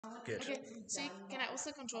Good. Okay, so can I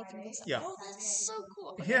also control from this side? Yeah. Oh, that's so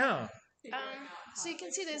cool. Okay. Yeah. So you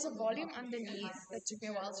can see there's a volume underneath that took me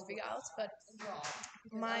a while to figure out, but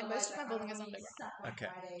most of my building is underground. Okay.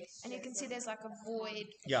 And you can see there's like a void.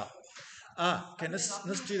 Yeah. Okay,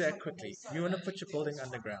 let's do that quickly. You want to put your building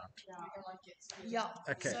underground. Yeah.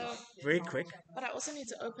 Okay. So, Very quick. but I also need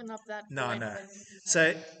to open up that No, void. no.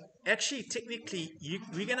 So actually, technically,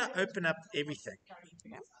 we're going to open up everything.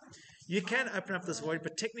 Okay. You can open up this void,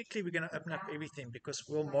 but technically we're going to open up everything because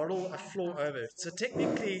we'll model a floor over it. So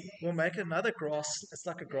technically we'll make another grass, it's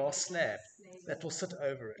like a grass slab that will sit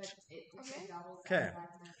over it. Okay. Okay.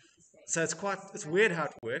 So it's weird how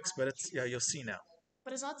it works, but you'll see now.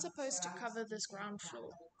 But it's not supposed to cover this ground floor.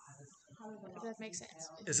 If that makes sense.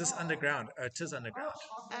 Is this underground? Oh, it is underground.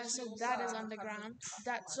 So that is underground.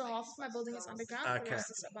 So half of my building is underground, the Okay.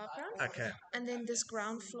 rest is above ground. Okay. And then this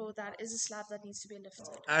ground floor, that is a slab that needs to be lifted.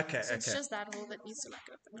 Okay. So it's Okay. just that hole that needs to like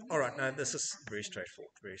open. All right. No, this is very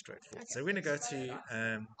straightforward. Very straightforward. Okay. So we're going to go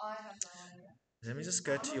to let me just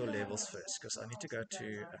go to your levels first because I need to go to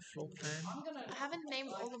a floor plan. I haven't named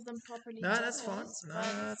all of them properly. No, just that's fine. yet, No,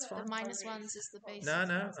 but that's fine. the minus ones is the base. No,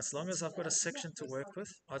 no. As long as I've got a section to work with,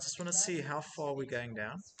 I just want to see how far we're going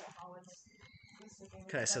down.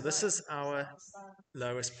 Okay, so this is our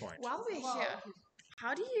lowest point. While we're here,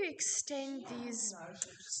 how do you extend these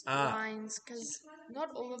lines? Because not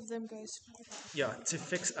all of them goes. Yeah, to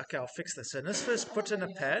fix. Okay, I'll fix this. So let's first put in a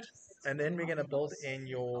pad, and then we're gonna build in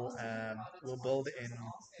your. We'll build in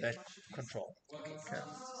that control. Okay.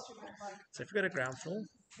 So if we go to ground floor,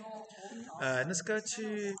 let's go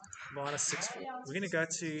to -6 floor. We're gonna go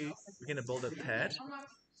to. We're gonna build a pad.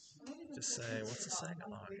 Just say what's it saying?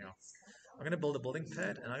 Oh, yeah. I'm gonna build a building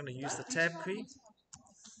pad, and I'm gonna use the tab key.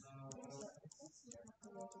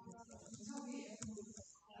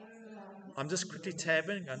 I'm just quickly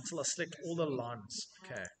tabbing until I select all the lines.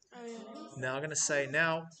 Okay. Oh yeah. Now I'm going to say,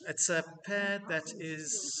 now it's a pad that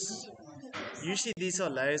is, usually these are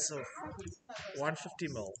layers of 150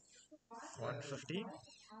 mil. 150.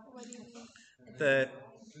 What do you mean? The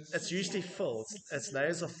It's usually filled. It's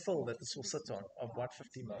layers of fill that this will sit on of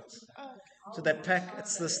 150 mils. Oh, So they pack.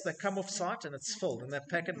 It's this. They come off site and it's filled, and they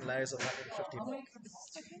pack it in layers of 150 mil.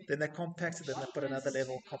 Then they compact it. Then they put another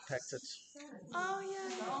level, compact it. oh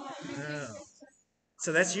yeah. Yeah.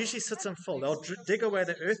 So that's usually sits on fill. They'll dig away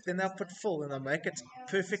the earth, then they'll put fill, and they'll make it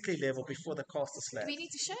perfectly level before they cast the slab. We need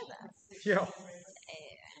to show that. Yeah.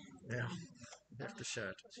 Yeah. You have to show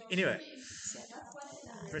it. Anyway,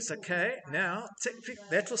 press OK. Now,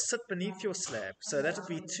 that will sit beneath your slab. So that will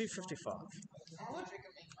be 255.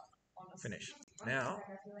 Finish. Now,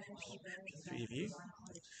 preview.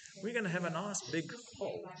 We're going to have a nice big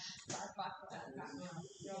hole.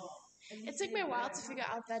 It took me a while to figure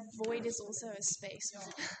out that void is also a space.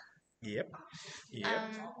 Yep.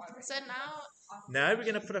 Yep. So Now we're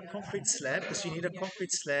going to put a concrete slab because you need a concrete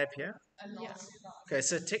slab here. yeah. Okay,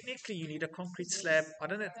 so technically you need a concrete slab. I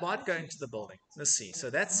don't know, it might go into the building. Let's see. So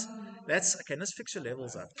that's okay. Let's fix your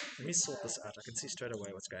levels up. Let me sort this out. I can see straight away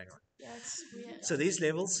what's going on. Yeah, it's weird. So these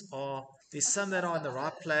levels there's some that are in the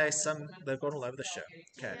right place, some they've gone all over the show.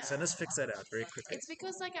 Okay, so let's fix that out very quickly. It's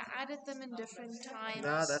because like I added them in different times.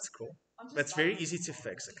 No, that's cool. That's very easy to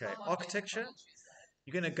fix. Okay, architecture.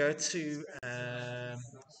 You're going to go to,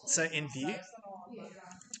 so in view,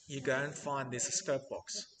 you go and find there's a scope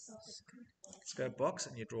box. Scope box,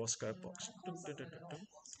 and you draw a scope box.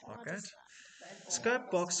 Like that. Scope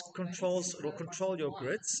box it'll control your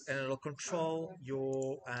grids and it'll control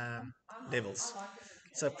your levels.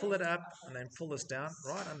 So pull it up and then pull this down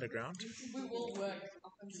right underground.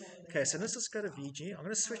 Okay, so let's just go to VG. I'm going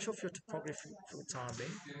to switch off your topography for the time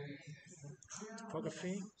being.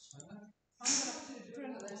 Topography.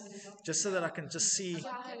 Just so that I can just see.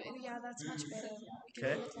 Yeah, that's much better.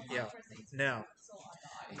 Okay, yeah. Now,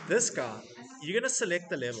 this guy, you're going to select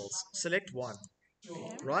the levels. Select one.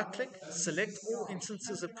 Right click, select all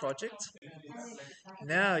instances of project.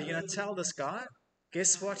 Now you're going to tell this guy,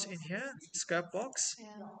 guess what in here? Scope box.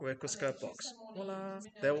 Work with scope box. Voila.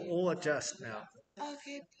 They will all adjust now.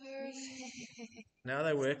 Okay, perfect. Now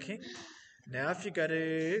they're working. Now if you go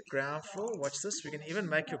to ground floor, watch this. We can even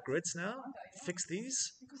make your grids now. Fix these.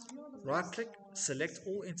 Right click, select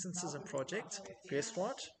all instances of project. Guess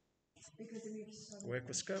what? Work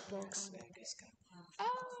with scope box. Oh,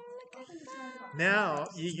 look at that. Now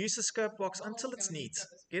you use the scope box until it's neat.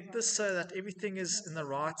 Get this so that everything is in the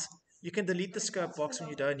right You can delete the scope box when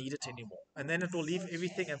you don't need it anymore, and then it will leave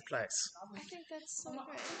everything in place. I think that's so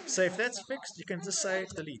great. So if that's fixed, you can just say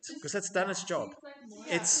delete because that's done its job.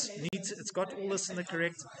 It's got all this in the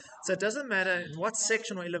correct. So it doesn't matter in what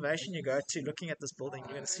section or elevation you go to. Looking at this building,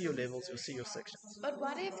 you're going to see your levels. You'll see your sections. But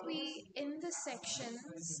what if we, in the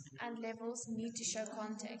sections and levels, need to show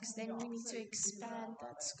context? Then we need to expand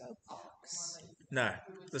that scope box. No,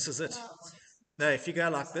 this is it. Well, No, if you go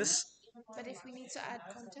like this, but if we need to add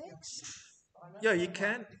context, yeah, you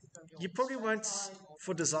can. You probably won't.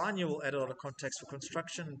 For design, you will add a lot of context. For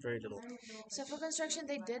construction, very little so for construction,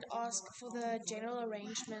 they did ask for the general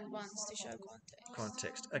arrangement ones to show context.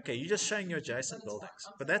 context. Okay, you're just showing your adjacent buildings,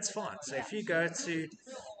 but that's fine. So if you go to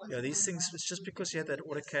these things, it's just because you had that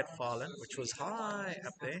AutoCAD file in, which was high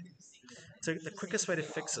up there. So the quickest way to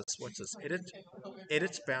fix this, watch this,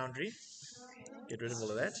 edit boundary, get rid of all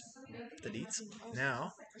of that, delete.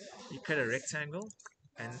 Now, you create a rectangle,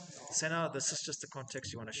 and so now this is just the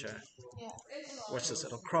context you want to show. Yeah. Watch this,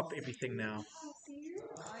 it'll crop everything now.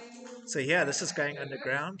 So yeah, this is going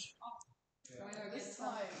underground.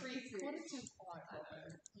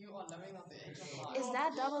 Is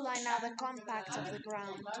that double line now the compact of the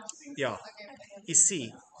ground? Yeah, you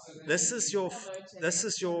see, this is your, okay,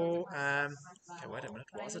 wait a minute,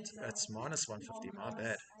 was it? That's minus 150, my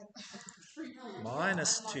bad.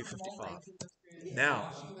 Minus 255.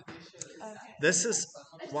 Now, Okay. this is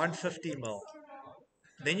 150 mil.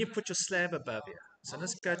 Then you put your slab above here. So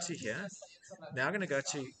let's go to here. Now I'm going to go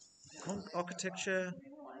to architecture,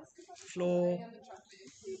 floor,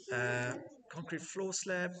 concrete floor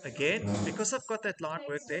slab. Again, because I've got that line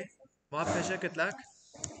work there, my pleasure, good luck.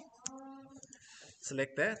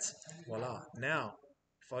 Select that. Voila. Now,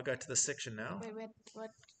 if I go to the section now, Wait, what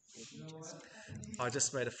did you just... I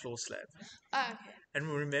just made a floor slab. Oh, okay. And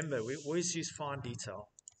remember, we always use fine detail.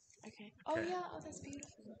 Okay. Oh, Okay. yeah. Oh, that's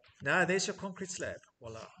beautiful. Now, there's your concrete slab.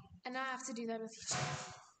 Voila. And now I have to do that with each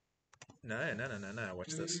one. No. Watch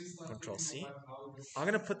this. Control C. I'm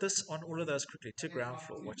going to put this on all of those quickly to ground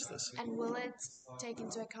floor. Watch this. And will it take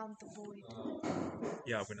into account the void?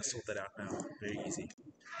 Yeah, I'm going to sort that out now. Very easy.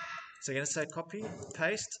 So I'm going to say copy,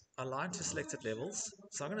 paste, align to selected levels.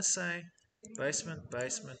 So I'm going to say basement,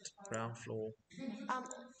 ground floor. Well,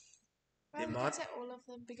 we might- can say all of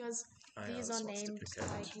them because Oh, yeah, these this are one's named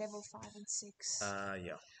duplicated. like level 5 and 6.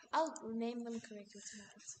 Yeah. I'll name them correctly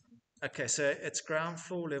tonight. Okay, so it's ground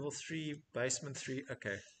floor, level 3, basement 3.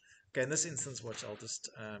 Okay. Okay, in this instance, watch, I'll just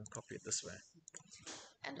copy it this way.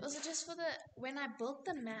 And also just for when I built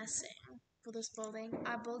the massing for this building,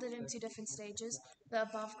 I built it in 2 different stages, the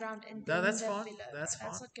above ground and No, then that's the fine. below. That's fine.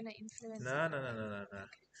 That's not going to influence. No.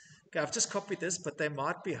 Okay, I've just copied this, but they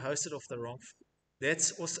might be hosted off the wrong.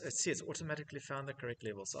 That's also, see, it's automatically found the correct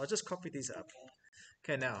level. So I'll just copy these up.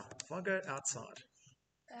 Okay, now, if I go outside.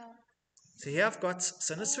 So here I've got,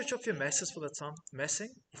 so let's switch off your masses for the time, massing.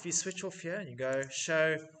 If you switch off here and you go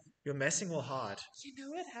show, your massing will hide. You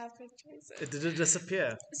know what happened, Jason? It did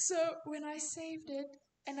disappear. So when I saved it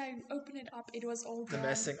and I opened it up, it was all The gone.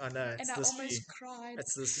 massing, I know, it's And I this almost view. cried.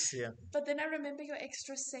 It's this here. But then I remember your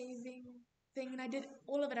extra saving thing, and I did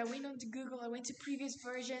all of it. I went onto Google, I went to previous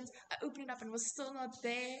versions, I opened it up and it was still not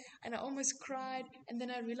there, and I almost cried, and then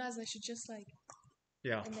I realized I should just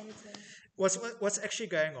Yeah. and then it's there. What's actually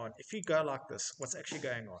going on? If you go like this, what's actually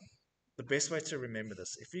going on? The best way to remember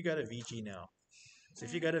this, if you go to VG now, so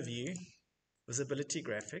if you go to View, Visibility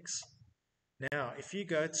Graphics, now if you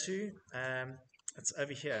go to, it's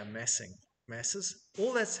over here, masses,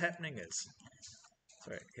 all that's happening is,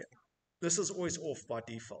 sorry, here, this is always off by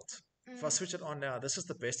default. If I switch it on now, this is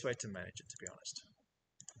the best way to manage it, to be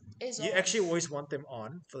honest. You actually always want them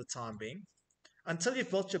on for the time being. Until you've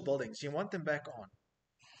built your buildings, you want them back on.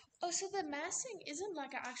 Oh, so the massing isn't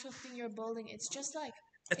like an actual thing you're building. It's just like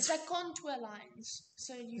it's like contour lines.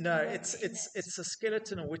 So you No, can work it's in it's it. it's a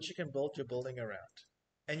skeleton on which you can build your building around,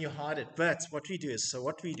 and you hide it. But what we do is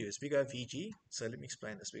we go VG. So let me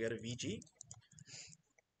explain this. We go to VG.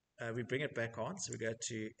 We bring it back on. So we go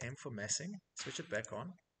to M for massing. Switch it back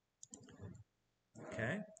on.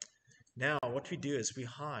 Okay. Now what we do is we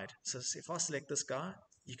hide. So if I select this guy,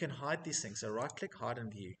 you can hide these things. So right click, hide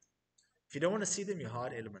and view. If you don't want to see them, you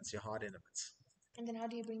hide elements. And then how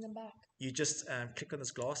do you bring them back? You just click on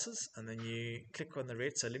these glasses and then you click on the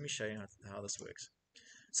red. So let me show you how this works.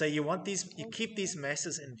 So you want these, you keep these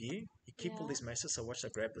masses in view. You keep all these masses. So watch, I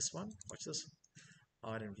grab this one. Watch this.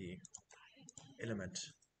 Hide and view. Element.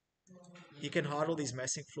 You can hide all these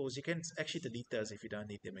massing floors. You can actually delete those if you don't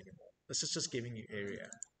need them anymore. This is just giving you area.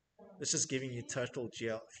 This is giving you total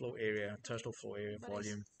floor area,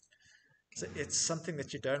 volume. So it's something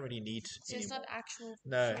that you don't really need So it's anymore. not actual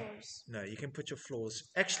No. floors. No, you can put your floors.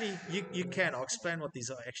 Actually, you can. I'll explain what these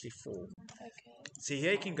are actually for. Okay. See,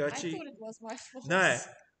 here you can go I to. thought it was my floors. No,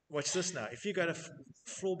 watch this now. If you go to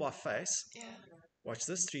floor by face, Yeah. watch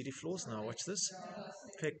this 3D floors now. Watch this.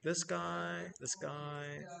 Pick this guy, this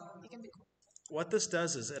guy. You can be cool. What this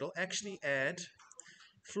does is it'll actually add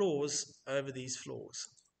floors over these floors.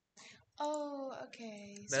 Oh,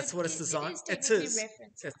 okay. That's so what it's designed. It is technically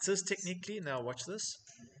referenced. It is technically. Now watch this.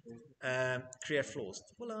 Create floors.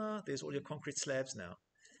 Voila! There's all your concrete slabs now.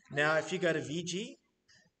 Now if you go to VG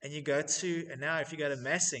and you go to, and now if you go to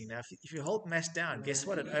massing, now if you hold mass down, guess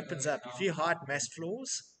what? It opens up. If you hide mass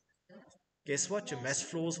floors, guess what? Your mass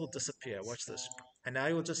floors will disappear. Watch this. And now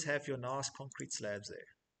you'll just have your nice concrete slabs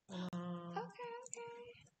there. Okay.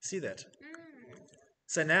 See that? Mm.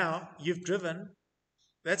 So now you've driven.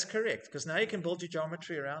 That's correct, because now you can build your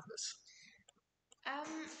geometry around this.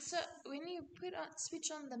 So when you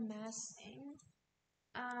switch on the massing,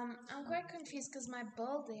 I'm quite confused because my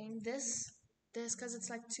building, this because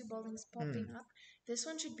it's like two buildings popping up. This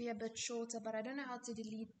one should be a bit shorter, but I don't know how to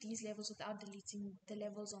delete these levels without deleting the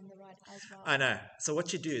levels on the right as well. I know. So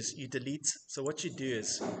what you do is you delete. So what you do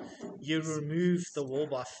is you remove the wall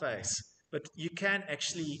by face, but you can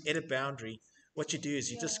actually edit boundary. What you do is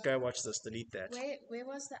you just go watch this, delete that. Where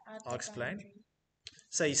was the outer I'll explain. boundary?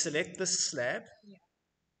 So you select this slab,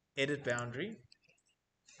 edit boundary,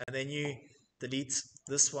 and then you delete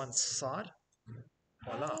this one side.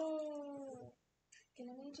 Voila. Oh. Okay,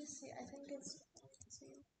 let me just see. I think it's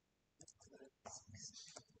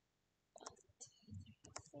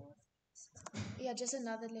 4. Yeah, just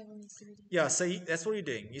another level needs to be done. Yeah, so that's what you're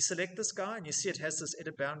doing. You select this guy and you see it has this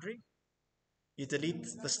edit boundary. You delete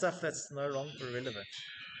the stuff that's no longer relevant.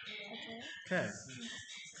 Okay.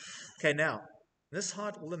 Okay, now, let's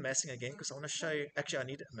hide all the massing again because I want to show you. Actually, I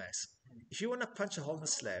need a mass. If you want to punch a hole in the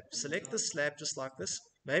slab, select the slab just like this.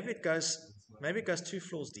 Maybe it goes 2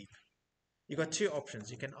 floors deep. You've got 2 options.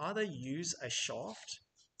 You can either use a shaft,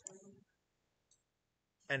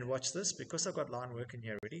 and watch this, because I've got line work in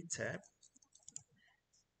here already, tab.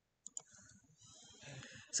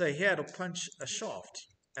 So here it'll punch a shaft,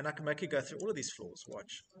 and I can make it go through all of these floors.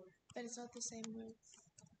 Watch. But it's not the same width.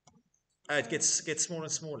 Oh, it gets smaller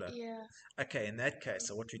and smaller. Yeah. Okay, in that case,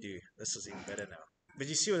 so what we do, this is even better now. But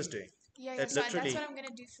you see what it's doing? Yeah, It so literally, that's what I'm going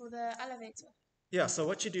to do for the elevator. yeah, so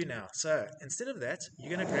what you do now, so instead of that,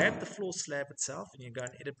 you're going to grab the floor slab itself and you go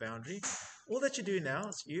and edit boundary. All that you do now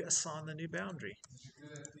is you assign the new boundary.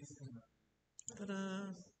 Ta-da!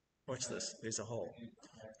 Watch this, there's a hole.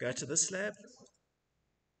 Go to this slab.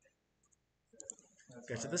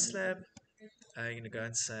 Go to this slab. You're going to go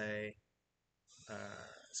and say,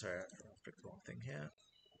 sorry, I picked the wrong thing here.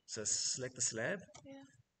 So select the slab,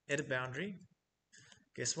 edit boundary.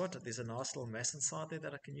 Guess what? There's a nice little mass inside there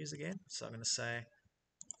that I can use again. So I'm going to say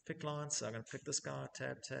pick line. So I'm going to pick this guy,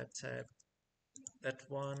 tab. That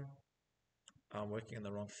one. I'm working in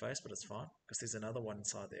the wrong face, but it's fine because there's another one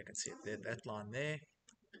inside there. I can see it there. That line there.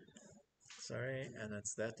 Sorry, and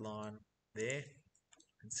it's that line there.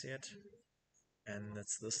 You can see it. And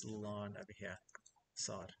it's this little line over here,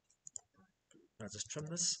 side. I'll just trim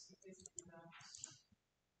this.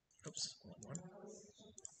 Oops, wrong one.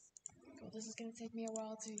 God, this is going to take me a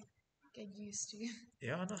while to get used to.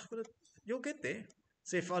 Yeah, no, but you'll get there.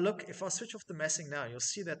 So if I switch off the massing now, you'll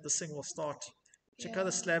see that this thing will start. Check how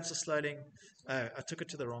the slabs are sliding. I took it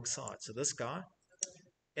to the wrong side. So this guy,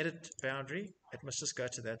 edit boundary, it must just go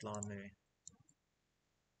to that line there.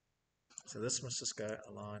 So this must just go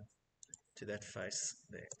align to that face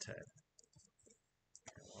there, tab.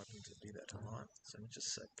 Okay, why didn't it do that align? So let me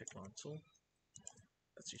just say pick line tool.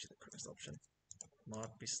 That's usually the quickest option.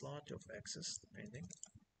 Might be slightly off axis, depending.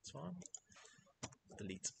 It's fine.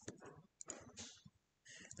 Delete.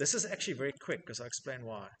 This is actually very quick because I'll explain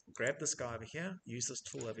why. Grab this guy over here, use this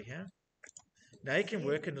tool over here. Now you can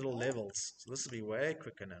work in little levels. So this will be way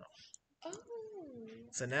quicker now. Oh.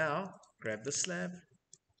 So now, grab this slab.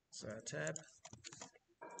 So tab,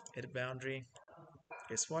 edit boundary.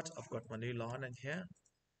 Guess what? I've got my new line in here.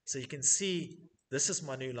 So you can see this is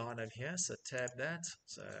my new line over here. So tab that.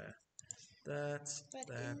 So that.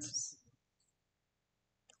 And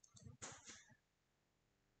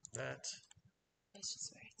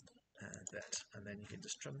that. And then you can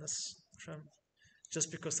just trim this. Trim. Just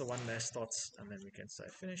because the one there starts, and then we can say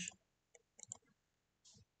finish.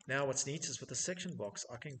 Now what's neat is with the section box,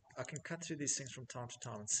 I can cut through these things from time to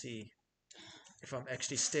time and see if I'm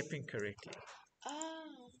actually stepping correctly.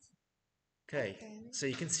 Oh. Okay, so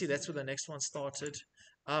you can see that's where the next one started.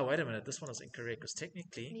 Oh, wait a minute, this one is incorrect because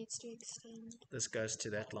technically needs to extend. This goes to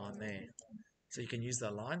that line there. So you can use the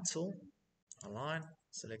align tool Align,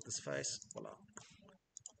 select this face, voila.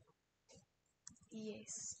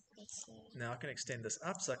 Yes, that's it. Now I can extend this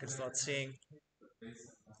up so I can start seeing.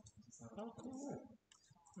 Oh, cool.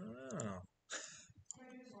 Oh.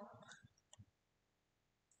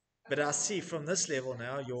 But I see from this level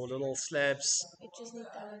now, your little slabs, It just need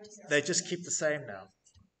that. they just keep the same now,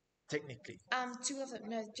 technically. Two of them.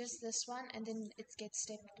 No, just this one, and then it gets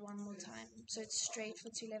stepped one more time. So it's straight for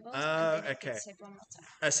 2 levels, and Oh, then it okay. gets stepped one more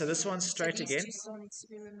time. So this one's So straight these again. two still needs to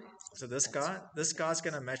be removed. So this That's guy, this guy's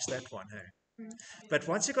going to match that one, hey? Mm. But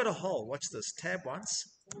once you got a hole, watch this. Tab once,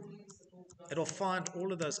 it'll find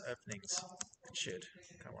all of those openings. It should.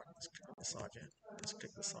 Come on, let's click on the side here. Let's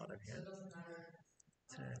click the side over here.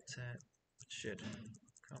 Tab, tab. It should.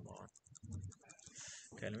 Come on.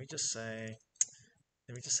 Okay, let me just say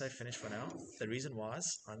finish for now. The reason why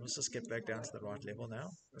is I must just get back down to the right level now.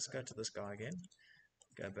 Let's go to this guy again.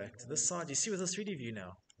 Go back to this side. You see with the 3D view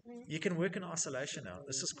now, Mm. you can work in isolation now.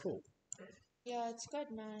 This is cool. Yeah, it's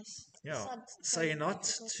quite nice. Yeah. So you're not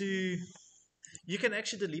too. You can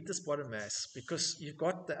actually delete this bottom mass because you've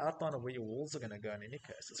got the outline of where your walls are going to go in any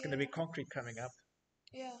case. It's going to be concrete coming up.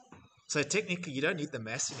 Yeah. So technically, you don't need the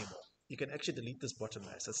mass anymore. You can actually delete this bottom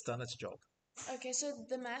mass. It's done its job. Okay, so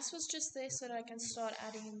the mass was just there so that I can start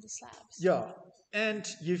adding in the slabs. Yeah, and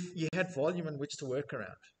you had volume in which to work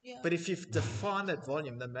around. Yeah. But if you've defined that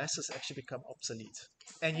volume, the mass has actually become obsolete.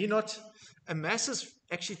 And a mass is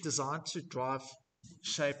actually designed to drive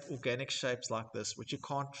organic shapes like this, which you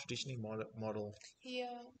can't traditionally model.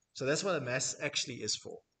 Yeah. So that's what a mass actually is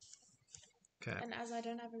for. Okay. And as I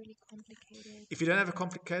don't have a really complicated. If you don't have a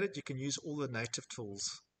complicated, you can use all the native tools,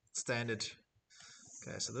 standard.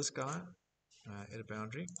 Okay, so this guy, edit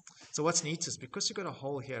boundary. So what's neat is because you've got a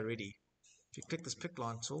hole here already, if you click this pick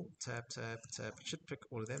line tool, tab, tab, tab, it should pick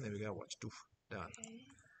all of them. There we go. Watch. Doof, done. Okay.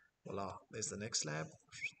 Voila. There's the next slab.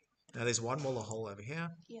 Now there's one more hole over here.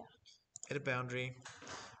 Yeah. Edit boundary.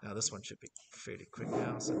 Now this one should be fairly quick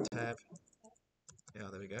now. So tab. Yeah,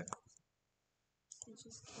 there we go.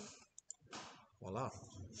 Voila.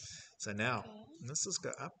 So now, let's just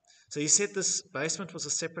go up. So you said this basement was a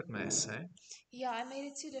separate mass, eh? Yeah, I made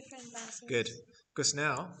it 2 different masses. Good. Because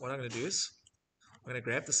now, what I'm going to do is, I'm going to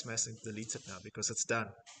grab this mass and delete it now because it's done.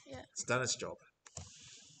 Yeah. It's done its job.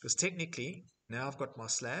 Because technically, now I've got my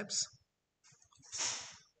slabs.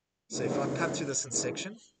 So if I cut through this in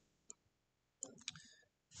section,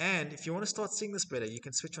 and if you want to start seeing this better, you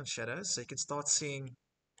can switch on shadows. So you can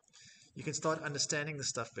start understanding the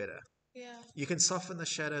stuff better. Yeah. You can soften the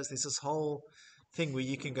shadows. There's this whole thing where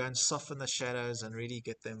you can go and soften the shadows and really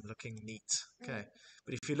get them looking neat. Okay.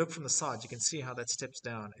 But if you look from the side, you can see how that steps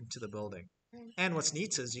down into the building. And what's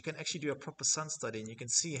neat is you can actually do a proper sun study and you can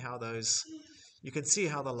see how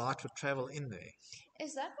the light would travel in there.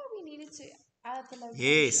 Is that what we needed to add the location?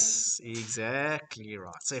 Yes, exactly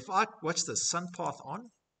right. So if I watch the sun path on,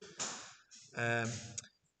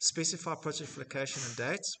 specify project location and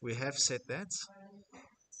dates, we have set that.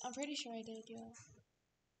 I'm pretty sure I did, yeah.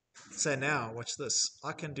 So now, watch this.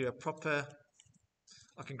 I can grab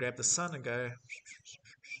the sun and go,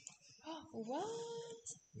 What?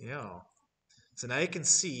 yeah. So now you can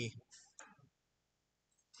see.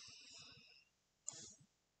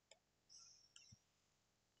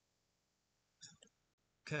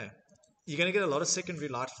 Okay. You're going to get a lot of secondary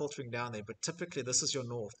light filtering down there, but typically this is your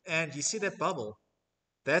north. And you see that bubble?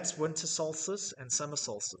 That's winter solstice and summer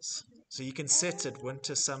solstice. So you can set it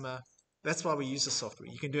winter, summer. That's why we use the software.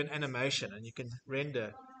 You can do an animation and you can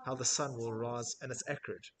render how the sun will rise, and it's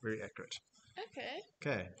accurate, very accurate. Okay.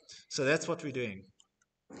 Okay, so that's what we're doing.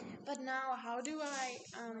 But now, how do I,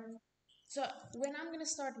 so when I'm going to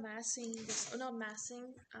start massing this, or not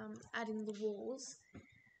massing, adding the walls,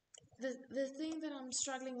 the thing that I'm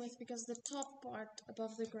struggling with, because the top part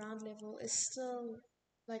above the ground level is still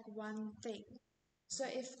like one thing. So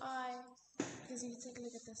because you take a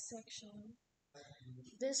look at this section,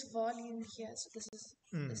 this volume here, so this is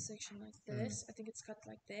this section like this, I think it's cut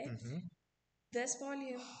like that. This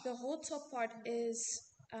volume, the whole top part is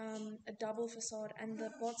a double facade, and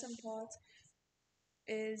the bottom part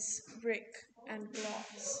is brick and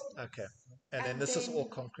glass. Okay, and then this is all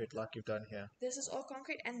concrete like you've done here. This is all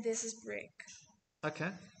concrete, and this is brick.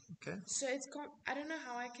 Okay. So I don't know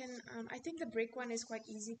how I can. I think the brick one is quite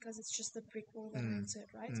easy because it's just the brick wall that I insert,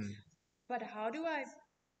 right? But how do I?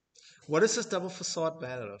 What is this double facade made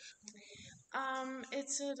out of?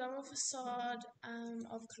 It's a double facade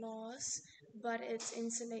of glass, but it's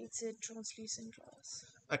insulated translucent glass.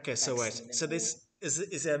 Okay, so wait. So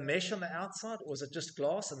is there a mesh on the outside, or is it just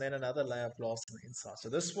glass and then another layer of glass on the inside? So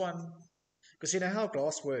this one, because you know how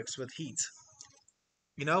glass works with heat.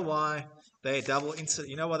 You know why they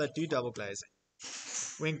you know why they do double glazing?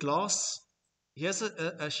 When glass, here's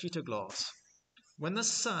a sheet of glass. When the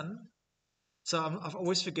sun, I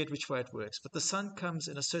always forget which way it works, but the sun comes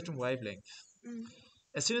in a certain wavelength. Mm.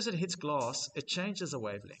 As soon as it hits glass, it changes the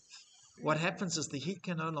wavelength. What happens is the heat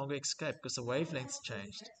can no longer escape because the wavelength's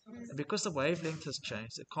changed. And because the wavelength has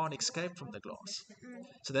changed, it can't escape from the glass.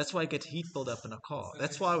 So that's why you get heat build up in a car.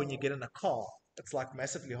 That's why when you get in a car, it's like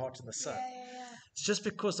massively hot in the sun. Yeah. It's just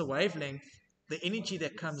because the wavelength, the energy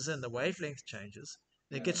that comes in, the wavelength changes,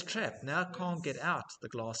 and it gets trapped. Now it can't get out the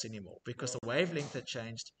glass anymore because the wavelength had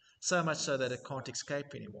changed so much so that it can't escape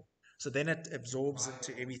anymore. So then it absorbs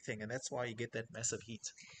into everything, and that's why you get that massive heat.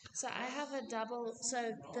 So I have a double.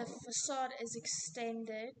 So the facade is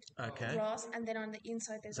extended Okay. glass, and then on the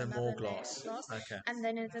inside there's So another more layer glass. of glass, Okay. and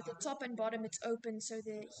then at the top and bottom it's open, so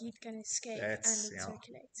the heat can escape and it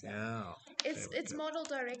circulates. Yeah. It's modeled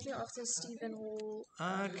directly after Stephen Hall.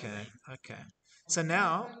 Okay. So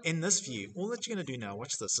now, in this view, all that you're going to do now,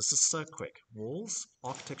 watch this. This is so quick. Walls,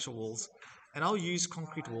 architectural walls, and I'll use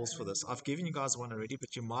concrete walls for this. I've given you guys one already,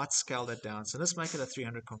 but you might scale that down. So let's make it a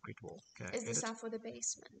 300 concrete wall. Okay. Is this now for the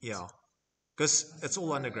basement? Yeah. Because it's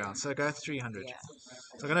all underground. So go 300. Yeah.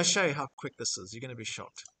 So I'm going to show you how quick this is. You're going to be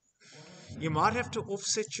shocked. You might have to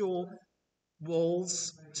offset your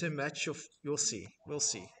walls to match your. You'll see. We'll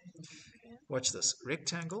see. Watch this.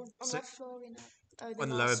 Rectangle. On So what floor we now? Oh, the on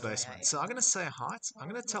the lower last floor, basement. So I'm going to say height. I'm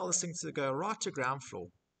going to tell this thing to go right to ground floor.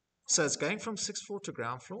 So it's going from 6th floor to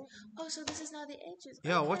ground floor. Oh, so this is now the edges.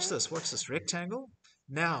 Yeah, Okay. watch this. Watch this. Rectangle.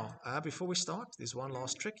 Now, before we start, there's one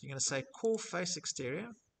last trick. You're going to say core face exterior.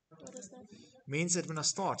 What is that? Means that when I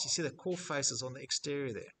start, you see the core face is on the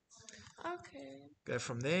exterior there. Okay. Go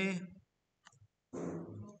from there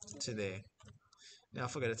to there. Now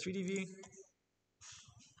if I go to 3D view,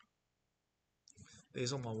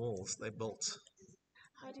 there's all my walls. They built.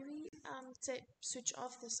 How do we switch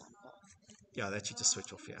off the sun path? Yeah, that you just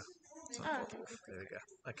switch off here. Sun Oh, path okay, off. cool. There we go.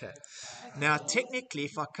 Okay. Now technically,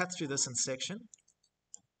 if I cut through this in section,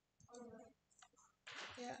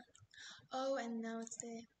 Yeah. Oh, and now it's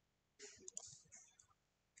there.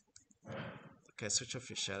 okay, switch off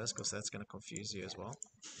your shadows because that's going to confuse you as well.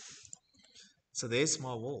 So there's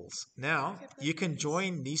my walls. Now you can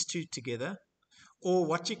join these two together, or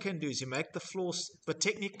what you can do is you make the floors. But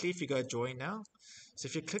technically, if you go join now, so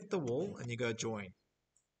if you click the wall and you go join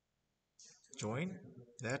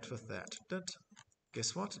that with that,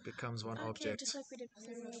 guess what? It becomes one Okay, object. just like we did with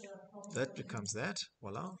the road. That becomes that.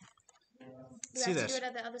 Voila. We See have that? to do it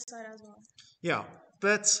at the other side as well. Yeah,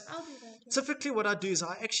 but I'll do that. Yeah. typically what I do is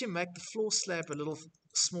I actually make the floor slab a little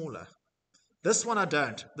smaller. This one I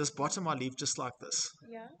don't. This bottom I leave just like this.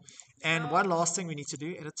 Yeah. And one last thing we need to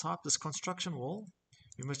do, edit type, this construction wall.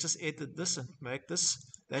 We must just edit this and make this.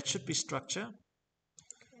 That should be structure.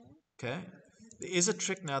 Okay. There is a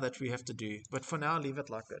trick now that we have to do, but for now, leave it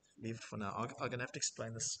like that. Leave it for now. I'm going to have to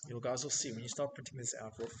explain this. You guys will see. When you start printing this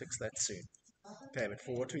out, we'll fix that soon. Okay, but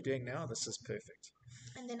for what we're doing now, this is perfect.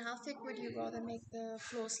 And then how thick would you rather make the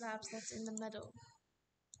floor slabs that's in the middle?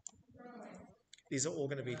 These are all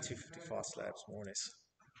going to be 255 slabs, more or less.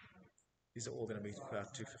 These are all going to be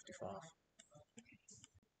about 255.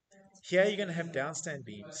 Here you're going to have downstand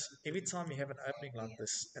beams. Every time you have an opening like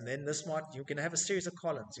this, and then this might, you're going to have a series of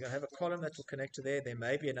columns. You're going to have a column that will connect to there. There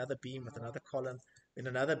may be another beam with another column, then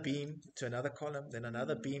another beam to another column, then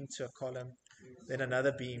another beam to a column, then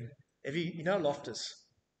another beam. You know Loftus,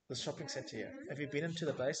 the shopping center here. Have you been into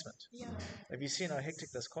the basement? Yeah. Have you seen how hectic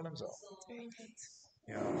those columns are? It's very intense.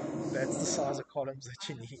 Yeah, that's the size of columns that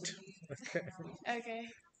you need. Okay. Okay.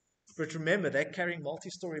 But remember, they're carrying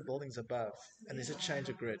multi-story buildings above, and there's a change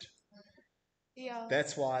of grid. Yeah.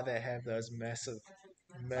 That's why they have those massive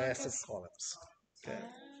columns. Okay.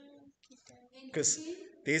 Because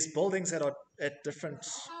there's buildings that are at different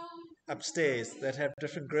upstairs that have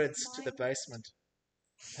different grids to the basement.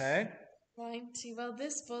 Okay? 90. Well,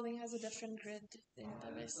 this building has a different grid than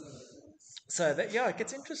the rest. So that, yeah, it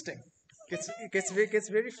gets interesting. It gets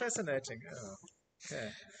very fascinating. Oh, okay.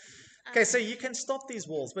 Okay, so you can stop these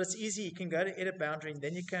walls, but it's easy. You can go to edit boundary, and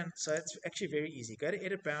then you can. So it's actually very easy. Go to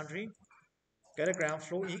edit boundary, go to ground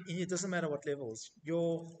floor. It doesn't matter what levels.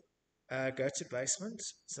 Go to basement.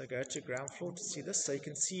 So go to ground floor to see this. So you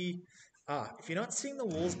can see. If you're not seeing the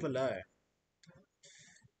walls below,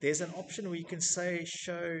 there's an option where you can say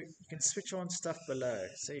show. You can switch on stuff below.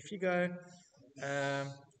 So if you go,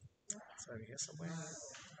 it's over here somewhere.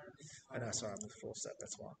 Oh no, sorry, I'm with floor stuff.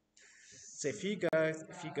 That's why. So if you go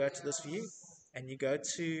to this view and you go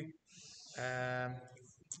to,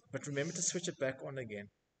 but remember to switch it back on again.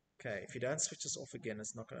 Okay, if you don't switch this off again,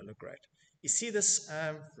 it's not going to look great. You see this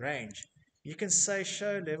range? You can say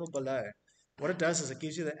show level below. What it does is it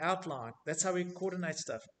gives you the outline. That's how we coordinate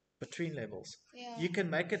stuff between levels. Yeah. You can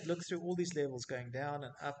make it look through all these levels going down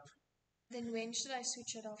and up. Then when should I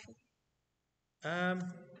switch it off?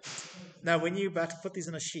 Now, when you're about to put these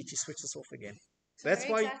in a sheet, you switch this off again. So That's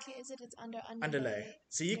where why exactly is it? It's under underlay.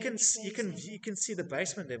 So you can basement. you can see the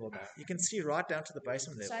basement level now. You can see right down to the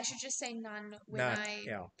basement So level. I should just say none when None, I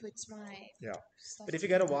yeah. put my Yeah. stuff. But if you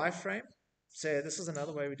go to wireframe, say this is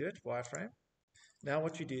another way we do it, wireframe. Now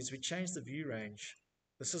what we do is we change the view range.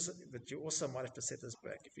 But you also might have to set this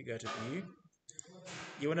back. If you go to view,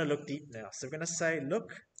 you want to look deep now. So we're going to say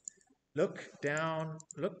look down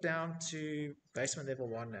to basement level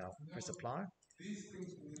 1 now. Press apply.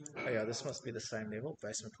 Oh yeah, this must be the same level,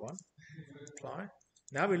 basement 1. Apply.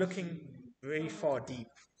 Now we're looking very far deep.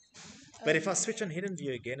 But if I switch on hidden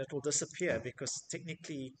view again, it will disappear because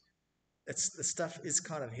technically the stuff is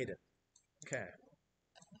kind of hidden. Okay.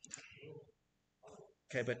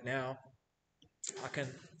 Okay, but now I can,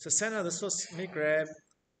 so say now this was, let me grab,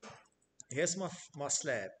 here's my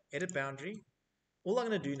slab, edit boundary. All I'm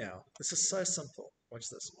going to do now, this is so simple. Watch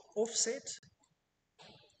this. Offset,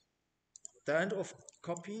 don't off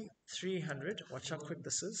copy 300. Watch how quick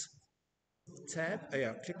this is. Tab, oh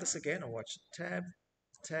yeah, click this again or watch. Tab,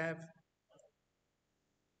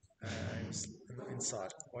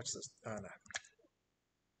 inside. Watch this. Oh no.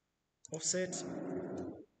 Offset,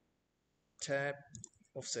 tab,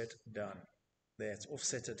 offset, done. There, it's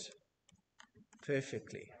offsetted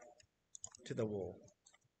perfectly to the wall.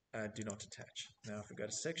 Do not attach. Now if we go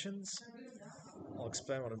to sections, I'll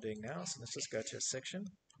explain what I'm doing now. So let's just go to a section.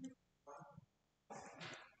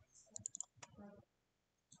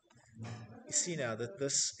 You see now that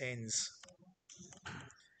this ends,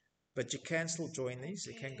 but you can still join these.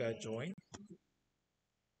 You can go join.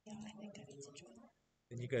 Yeah, I think I need to join.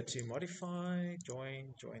 Then you go to modify,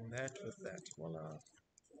 join that with that. Voila.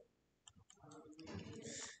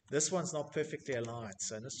 This one's not perfectly aligned,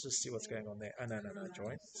 so let's just see what's going on there. Oh, no,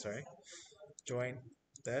 join, sorry. Join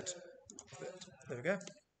that. There we go.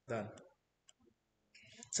 Done.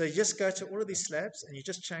 So you just go to all of these slabs and you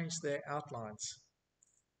just change their outlines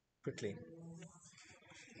quickly.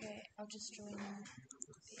 Okay, I'll just join them.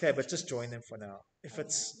 Okay, but just join them for now. If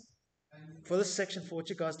it's for this section, for what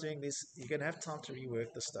you guys doing this, you're gonna have time to rework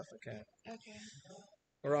this stuff. Okay. Okay.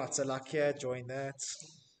 All right. So like here, join that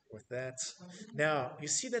with that. Now you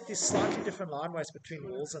see that there's slightly different line weights between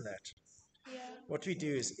walls and that. Yeah. What we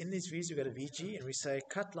do is in these views we go to VG and we say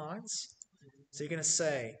cut lines. So you're gonna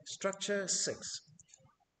say structure 6,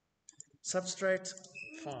 substrate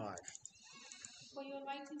 5. For your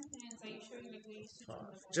lighting plans, are you showing like ways to 5.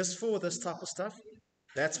 Just for this type of stuff,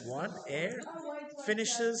 that's 1. Air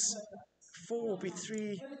finishes 4 will be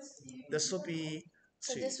 3. This will be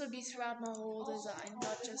 2. So this would be throughout my whole design,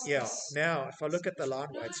 not just Yeah. this. Now, if I look at the line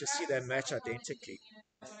weights, you see they match identically.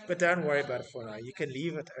 But don't worry about it for now. You can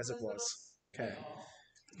leave it as it was. Okay.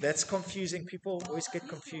 That's confusing. People always get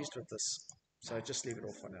confused with this. So just leave it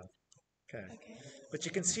all for now. Okay. But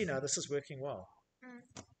you can see now this is working well.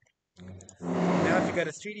 Now if you go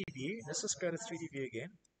to 3D view, let's just go to 3D view again.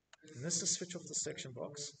 And let's just switch off the section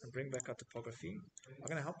box and bring back our topography. I'm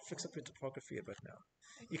going to help fix up your topography a bit now.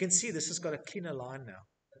 You can see this has got a cleaner line now.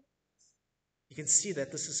 You can see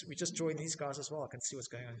that this is, we just joined these guys as well. I can see what's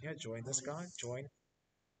going on here. Join this guy, join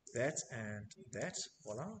that and that.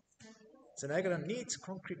 Voila. So now I've got a neat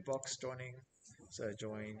concrete box joining. So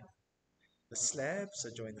join the slab. So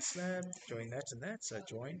join the slab. Join that and that. So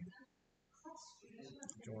join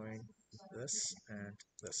this and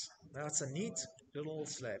this. Now it's a neat little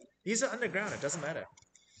slab. These are underground. It doesn't matter.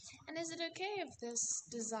 And is it okay if this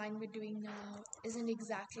design we're doing now isn't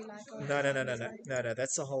exactly like our No.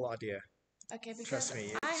 That's the whole idea. Okay, because Trust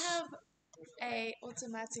me. I have a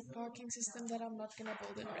automatic parking system that I'm not gonna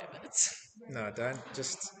build in Revit. No,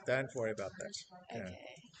 don't worry about that. Okay.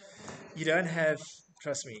 You don't have.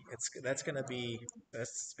 Trust me. That's gonna be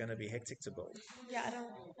hectic to build. Yeah, I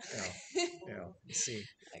don't. Yeah. You see.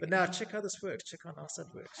 But now check how this works. Check how nice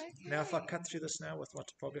that works. Okay. Now if I cut through this now with my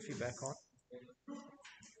topography back on.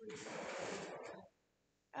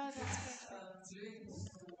 Oh, that's perfect.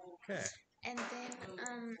 Okay. And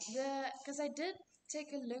then because I did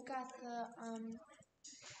take a look at the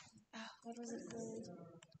what was it called?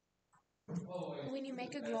 When you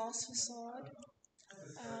make a glass facade.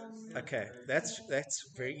 Okay, that's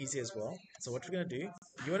very easy as well. So what we're gonna do?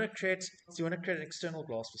 You want to create an external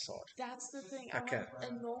glass facade. That's the thing. Okay. I want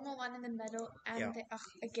a normal one in the middle and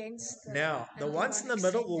against the. Now the ones in the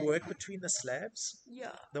middle will work between the slabs.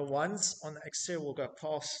 Yeah. The ones on the exterior will go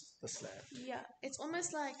past the slab. Yeah, it's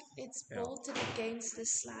almost like it's bolted against the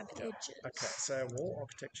slab edges. Okay, so wall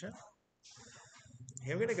architecture.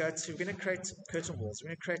 Here we're going to create curtain walls. We're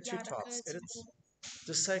going to create two Yeah, the types. curtain Edit. wall.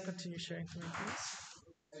 Just say continue sharing to me, please.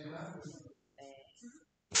 Yeah,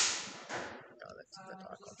 that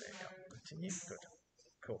icon there. Yeah. Continue. Good.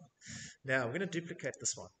 Cool. Now we're going to duplicate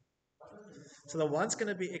this one. So the one's going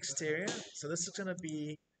to be exterior. So this is going to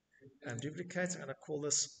be duplicate. I'm going to call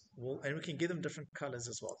this wall, and we can give them different colors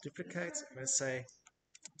as well. Duplicate. I'm going to say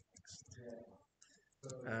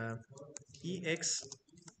EX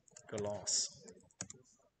glass.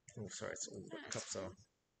 Oh, sorry, it's all the cups are.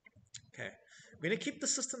 Okay, we're going to keep the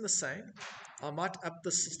system the same. I might up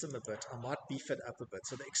the system a bit. I might beef it up a bit.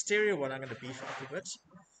 So the exterior one, I'm going to beef up a bit.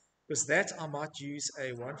 Because that I might use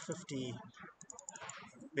a 150,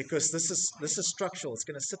 because this is structural. It's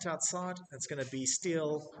going to sit outside. It's going to be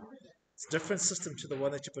steel. It's a different system to the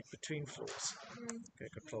one that you put between floors. Okay,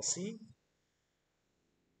 Control C.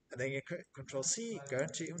 And then you Control C, go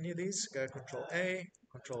into any of these, go Control A,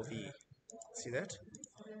 Control V. See that?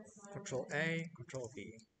 Control A, Control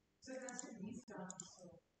V.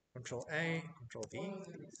 Control A, Control V.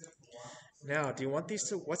 Now, do you want these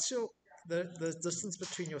to, what's the distance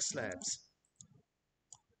between your slabs?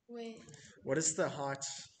 Wait. What is the height?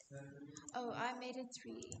 Oh, I made it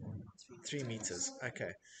 3 meters.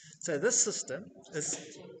 Okay. So this system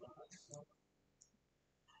is,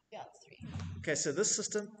 yeah, 3. okay, so this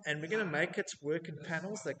system, and we're going to make it work in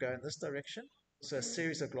panels that go in this direction. So a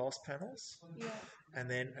series of glass panels. Yeah. And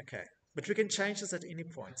then, okay. But we can change this at any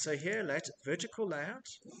point. So here, vertical layout.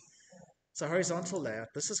 So horizontal layout,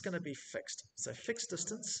 this is going to be fixed. So fixed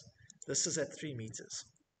distance, this is at 3 meters.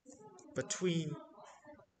 Between,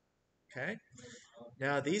 okay.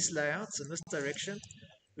 Now these layouts in this direction,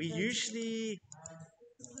 we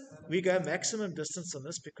go maximum distance on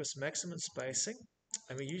this because maximum spacing.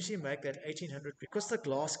 And we usually make that 1800 because the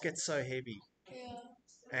glass gets so heavy. Yeah.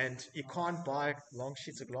 And you can't buy long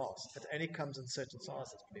sheets of glass. It only comes in certain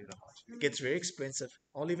sizes, believe it or not. It gets very expensive.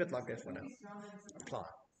 I'll leave it like that for now. Apply.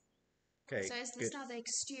 Okay, So is this now the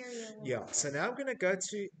exterior one? Yeah, so now I'm going to go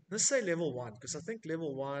to, let's say level 1, because I think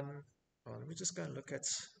level 1, let me just go and look at,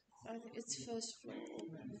 It's first floor.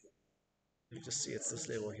 let me just see, it's this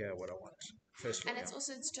level here, what I want. First floor, And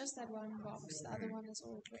it's just that one box. The other one is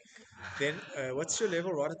all brick. Then, what's your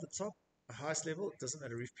level right at the top? The highest level, it doesn't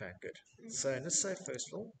matter, roof plan, good. So let's say first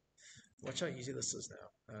floor. Watch how easy this is now.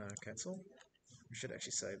 Cancel. We should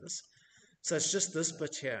actually save this. So it's just this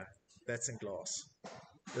bit here, that's in glass.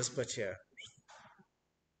 This bit here.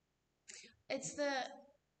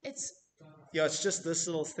 Yeah, it's just this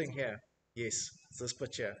little thing here. Yes, it's this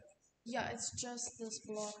bit here. Yeah, it's just this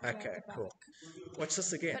block. Okay, cool. Watch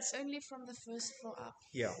this again. But only from the first floor up.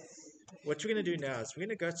 Yeah. What we're going to do now is we're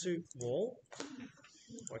going to go to wall.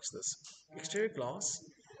 Watch this. Exterior glass.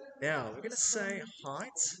 Now, we're going to say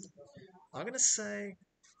height. I'm going to say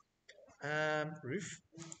roof.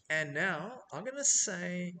 And now, I'm going to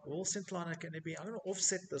say wall center line going to be, I'm going to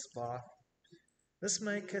offset this by, let's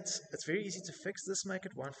make it, it's very easy to fix. Let's make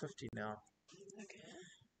it 150 now. Okay.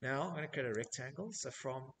 Now, I'm going to create a rectangle. So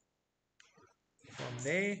from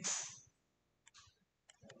there,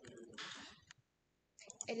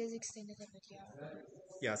 it is extended a bit, yeah.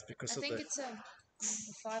 Yeah, it's because I think it's a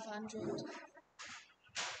 500.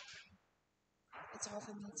 It's half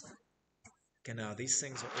a meter. Okay, now these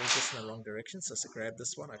things are all just in the wrong direction, so grab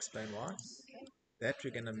this one, I'll explain why. Okay. That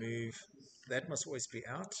we're going to move, that must always be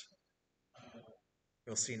out.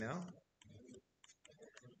 You'll see now.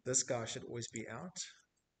 This guy should always be out.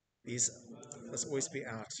 These must always be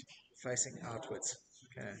out, facing outwards.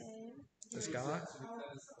 Okay. This guy,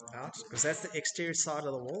 out, because that's the exterior side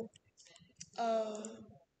of the wall. Oh.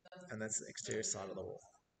 And that's the exterior side of the wall.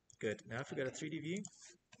 Good. Now if we go to 3D view.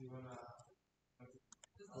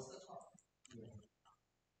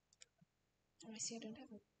 I see I don't have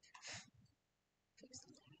it.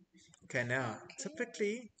 Okay, now,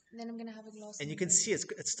 typically, and then I'm going to have a glass. And you can see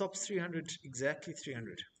it stops 300, exactly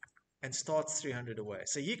 300, and starts 300 away.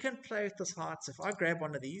 So you can play with this height. So if I grab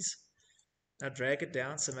one of these, now drag it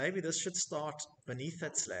down. So maybe this should start beneath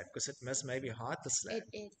that slab, because it must maybe hide the slab.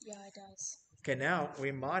 Yeah, it does. Okay, now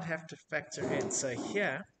we might have to factor in. So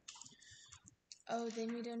here. Oh,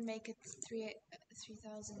 then we don't make it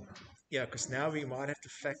 3,000. Yeah, because now we might have to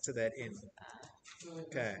factor that in.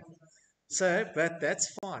 Okay. So, but that's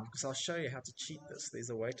fine, because I'll show you how to cheat this. There's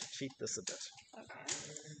a way to cheat this a bit. Okay.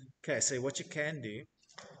 Okay, so what you can do,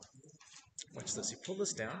 watch this. You pull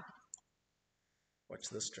this down. Watch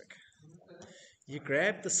this trick. You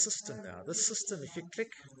grab the system now. This system, if you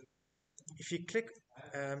click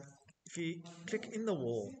in the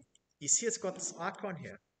wall, you see it's got this icon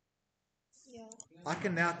here. Yeah. I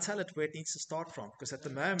can now tell it where it needs to start from, because at the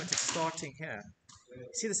moment it's starting here.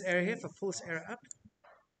 See this area here? If I pull this area up,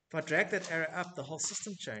 If I drag that arrow up, the whole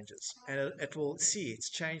system changes. And it will see it's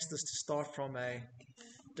changed this to start from a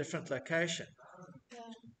different location. Yeah.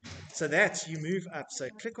 So that you move up. So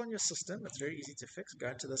click on your system. It's very easy to fix. Go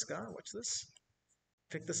into this guy. Watch this.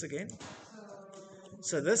 Click this again.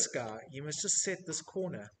 So this guy, you must just set this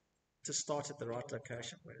corner to start at the right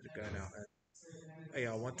location. Where did it go now? Oh,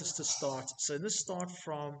 yeah, I want this to start. So this start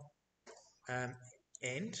from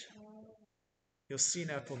end. You'll see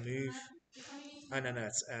now it will move. Oh, no,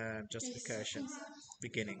 it's justification.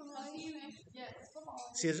 Beginning.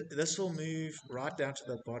 See, this will move right down to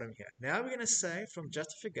the bottom here. Now we're going to say from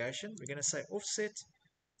justification, we're going to say offset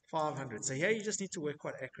 500. So here you just need to work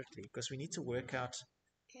quite accurately because we need to work out,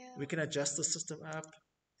 Yeah. we can adjust the system up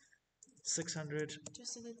 600.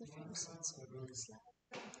 Just so that the frame sits on the slab.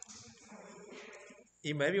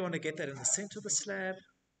 You maybe want to get that in the center of the slab,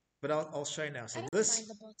 but I'll show you now. So I don't this, mind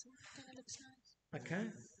the bottom. Kind of looks nice. okay.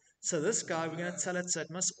 So this guy, we're going to tell it, so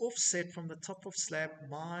it must offset from the top of slab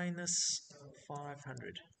minus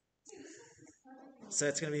 500. So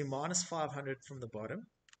it's going to be minus 500 from the bottom.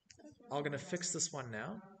 I'm going to fix this one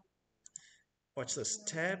now. Watch this.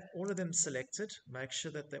 Tab, all of them selected. Make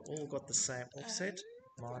sure that they all got the same offset.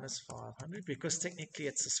 Minus 500, because technically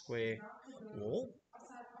it's a square wall.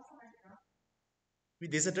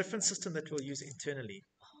 There's a different system that we'll use internally.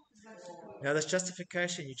 Now this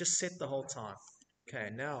justification, you just set the whole time. Okay,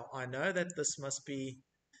 now I know that this must be,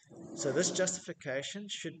 so this justification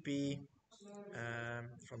should be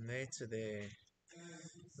from there to there.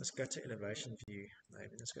 Let's go to elevation view,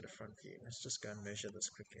 maybe let's go to front view. Let's just go and measure this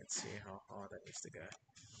quickly and see how hard that needs to go.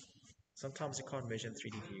 Sometimes you can't measure in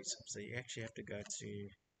 3D views, so you actually have to go to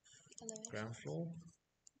ground floor.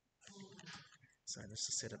 So let's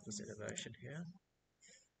just set up this elevation here.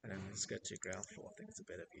 And then let's go to ground floor. I think it's a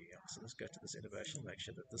better view. Yeah. So let's go to this elevation, make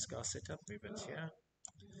sure that this guy's set up, move it here.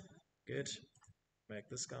 Good. Make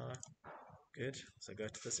this guy. Good. So go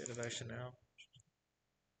to this elevation now.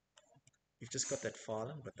 You've just got that file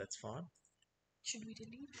in, but that's fine. Should we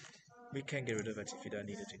delete? We can get rid of it if you don't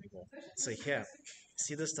need it anymore. So here,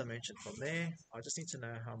 see this dimension from there. I just need to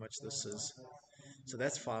know how much this is. So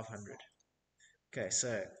that's 500. Okay,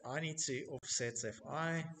 so I need to offset. So if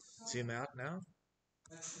I zoom out now,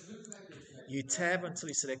 you tab until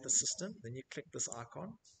you select the system, then you click this icon.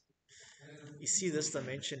 You see this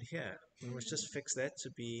dimension here. We must just fix that to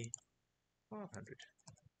be 500.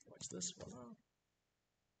 Watch this. Voila.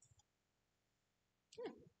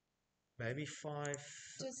 Maybe 5.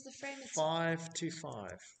 So it's the frame itself.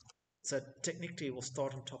 525. So technically we'll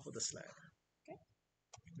start on top of the slab. Okay.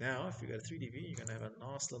 Now if you go to 3D view, you're going to have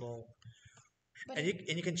a nice little, But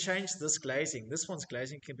and you can change this glazing. This one's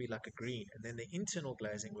glazing can be like a green, and then the internal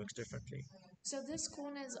glazing works differently. so these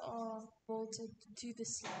corners are bolted to the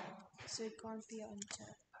slab, so it can't be on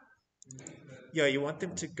top. Yeah, you want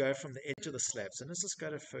them to go from the edge of the slab. So let's just go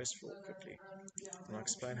to first floor quickly, and I'll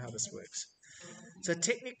explain how this works. So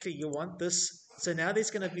technically you want this, so now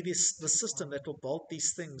there's going to be the system that will bolt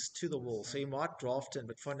these things to the wall. So you might draft in,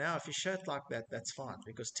 but for now, if you show it like that, that's fine,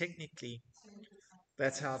 because technically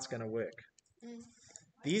that's how it's going to work.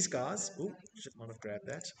 These guys, oh, should not have grabbed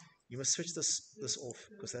that. You must switch this off,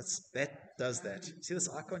 because that does that. See this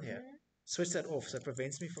icon here? Switch that off, so it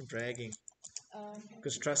prevents me from dragging.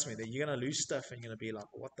 Because trust me, that you're going to lose stuff and you're going to be like,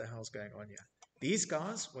 what the hell's going on here? These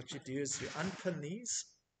guys, what you do is you unpin these.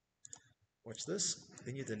 Watch this.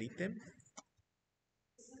 Then you delete them.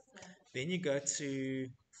 Then you go to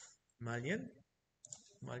mullion.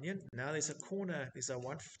 Now there's a corner. There's a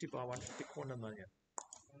 150 by 150 corner mullion.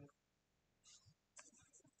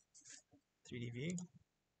 3D view.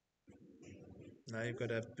 Now you've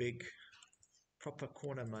got a big proper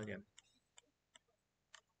corner mullion.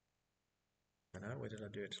 I know, where did I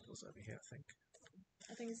do it? It was over here, I think.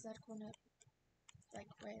 I think it's that corner, like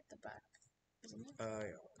way at the back, isn't it?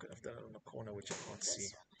 Yeah, could have done it on the corner, which I can't see.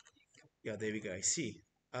 Yeah, there we go. You see?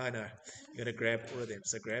 Oh no, you got to grab all of them.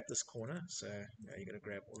 So grab this corner. So yeah, you got to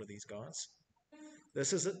grab all of these guys.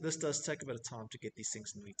 This does take a bit of time to get these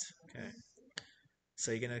things neat. Okay.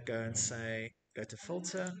 So you're gonna go and say, go to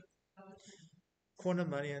filter, corner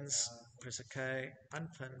mullions, press OK,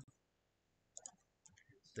 unpin,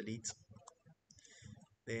 delete.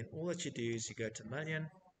 Then all that you do is you go to mullion,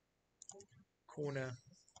 corner.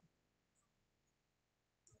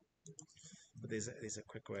 But there's a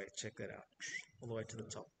quick way. Check that out. All the way to the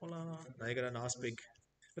top. Voila. Now you got a nice big.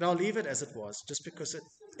 But I'll leave it as it was, just because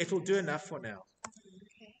it will do enough for now.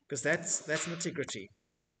 Because that's nitty-gritty.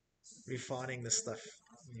 Refining this stuff.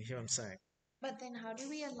 You hear what I'm saying? But then how do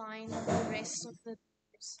we align the rest of the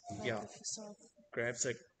like Yeah. the facade?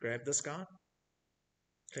 Grab this guy.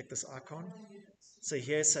 Click this icon. So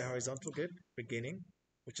here's a horizontal grid, beginning.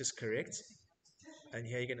 which is correct. And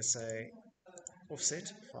here you're going to say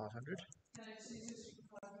offset 500.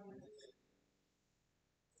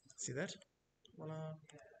 See that? Voila.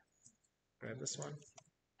 Grab this one.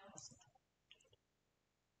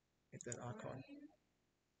 Hit that icon.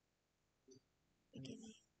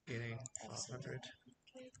 Getting 500.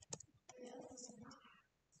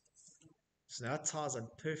 So now it ties in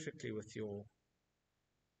perfectly with your...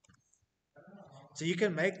 So you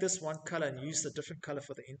can make this one color and use the different color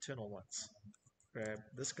for the internal ones. Grab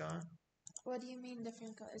this guy. What do you mean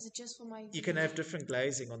different color? Is it just for my... You can have different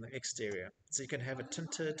glazing on the exterior. So you can have it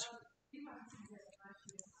tinted.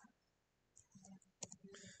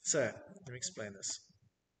 So let me explain this.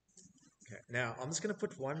 Okay, now I'm just going to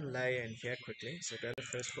put one layer in here quickly. So go to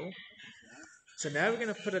first floor. So now we're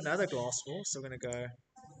going to put another glass wall. So we're going to go...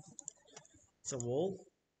 It's a wall.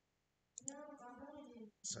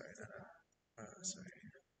 Sorry, sorry.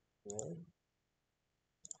 Wall.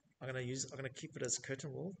 I'm going to keep it as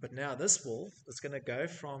curtain wall. But now this wall is going to go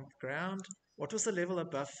from ground. What was the level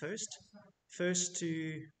above first? First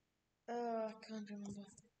to... I can't remember.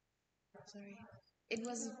 Sorry. It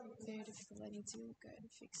was very difficult. I need to go and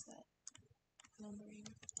fix that. Numbering.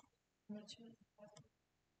 I'm not sure.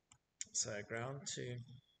 So ground to...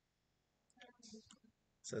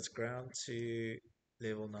 So it's ground to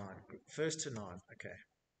level 9. First to 9. Okay.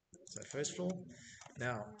 So first floor.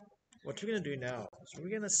 Now, what we're going to do now is we're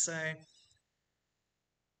going to say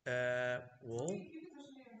wall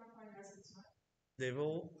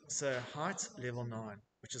level, so height level 9,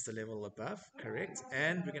 which is the level above, correct?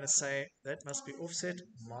 And we're going to say that must be offset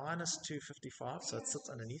minus 255, so it sits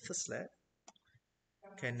underneath the slab.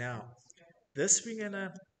 Okay, now this we're going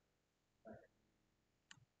to...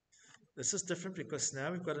 This is different because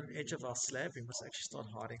now we've got an edge of our slab. We must actually start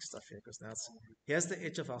hiding stuff here because now here's the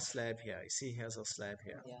edge of our slab here. You see, here's our slab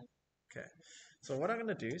here. Yeah. Okay. So what I'm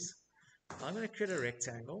going to do is I'm going to create a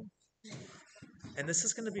rectangle. And this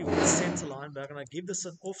is going to be one center line, but I'm going to give this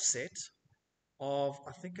an offset of,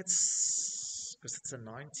 I think it's, because it's a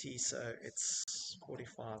 90, so it's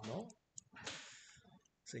 45 mil.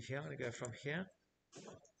 So here I'm going to go from here.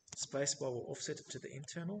 Spacebar will offset it to the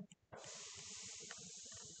internal.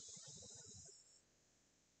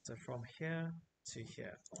 So from here to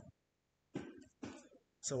here.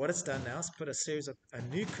 So what it's done now is put a series of a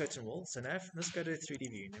new curtain wall. So now let's go to 3D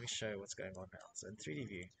view. Let me show you what's going on now. So in 3D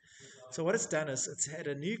view. So what it's done is it's had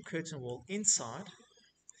a new curtain wall inside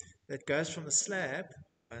that goes from the slab.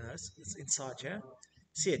 Oh no, it's inside here.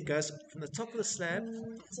 See, it goes from the top of the slab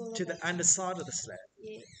to the underside of the slab.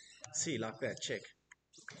 Yeah. See, like that. Check.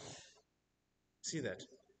 See that?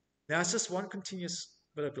 Now it's just one continuous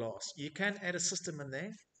bit of glass. You can add a system in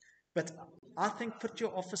there, but I think put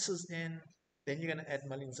your offices in, then you're going to add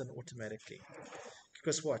mullions in automatically.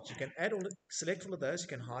 Because what? You can add select all of those. You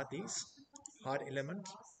can hide these, hide element.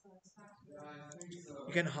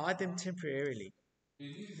 You can hide them temporarily.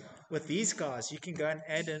 With these guys, you can go and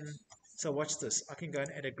add in. So watch this. I can go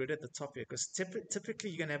and add a grid at the top here because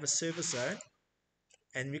typically you're going to have a service zone,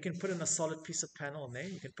 and we can put in a solid piece of panel in there.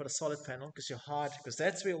 You can put a solid panel because you hide, because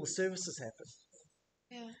that's where all the services happen.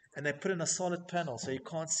 Yeah. And they put in a solid panel so you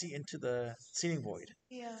can't see into the ceiling void.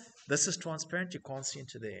 Yeah. This is transparent, you can't see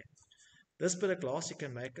into there. This bit of glass, you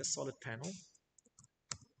can make a solid panel.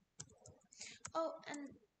 Oh, and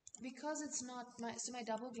because it's not my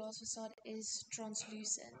double glass facade is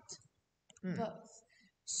translucent. Both.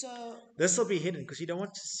 So this will be hidden because you don't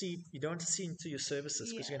want to see into your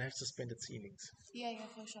services because yeah. you're gonna have suspended ceilings. Yeah,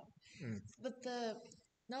 for sure. But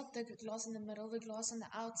not the glass in the middle, the glass on the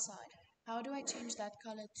outside. How do I change that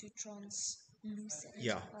color to translucent?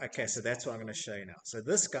 Yeah, okay, so that's what I'm going to show you now. So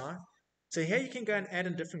this guy, so here you can go and add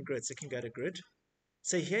in different grids. You can go to grid.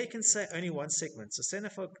 So here you can say only one segment. So say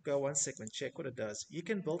if I go one segment, check what it does. You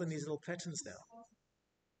can build in these little patterns now.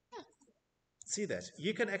 Yeah. See that?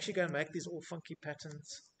 You can actually go and make these all funky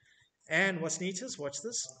patterns. And what's neat is, watch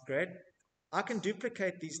this, great. I can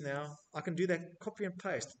duplicate these now. I can do that copy and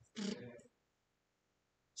paste.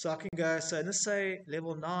 So I can go, so let's say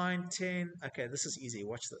level 9, 10. Okay, this is easy.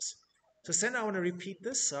 Watch this. So say now I want to repeat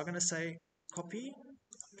this. So I'm going to say copy,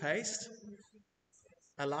 paste,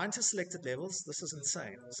 align to selected levels. This is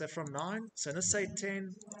insane. So from 9, so let's say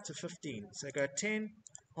 10 to 15. So go 10,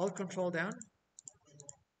 hold control down.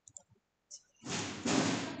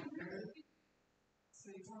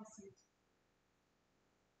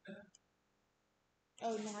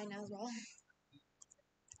 Oh, 9 as well.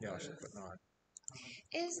 Yeah, I should put 9.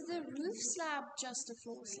 Is the roof slab just a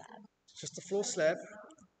floor slab? Just a floor slab.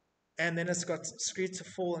 And then it's got screed to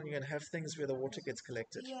fall, and you're going to have things where the water gets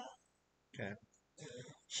collected. Yeah. Okay.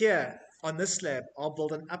 Here, on this slab, I'll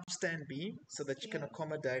build an upstand beam so that you can Yeah.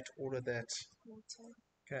 accommodate all of that. Water.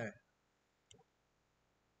 Okay.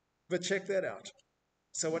 But check that out.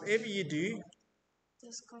 So whatever you do,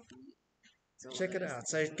 Just copy. check it out.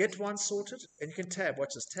 So get one sorted, and you can tab.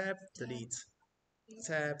 Watch this. Tab, delete.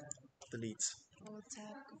 Tab, delete. Or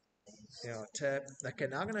tab. Yeah, tab. Okay,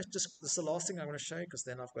 now I'm gonna just. This is the last thing I'm gonna show you because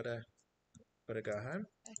then I've got to go home.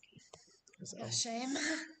 Okay. 'Cause Yeah, shame.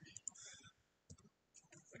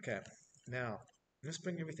 Okay, now let's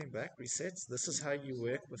bring everything back. Resets. This is how you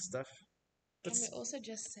work with stuff. Can we It's, also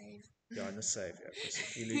just save? yeah, I'm gonna save. Yeah, because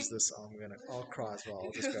if you lose this, I'll cry as well.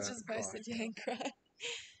 I'll just We'll go just and post cry. it here and cry.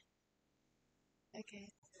 Okay.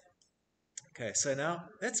 Okay, so now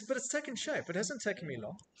but it's taken shape. It hasn't taken me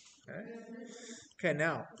long. Okay, okay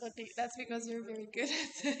now That's because you're very good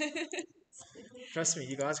at it. trust me,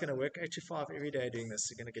 you guys are gonna work 8 to 5 every day doing this.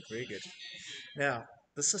 You're gonna get very good. Now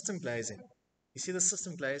the system glazing. You see the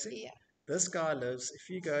system glazing? Yeah. This guy lives. If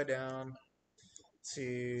you go down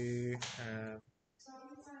to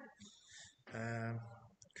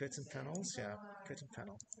curtain panels, yeah, curtain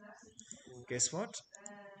panel. Guess what?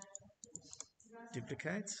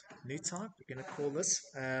 Duplicate, new type. We're going to call this.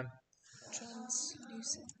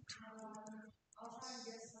 Translucent.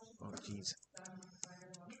 Oh, jeez.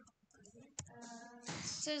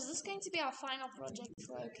 So is this going to be our final project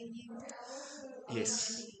for OKU?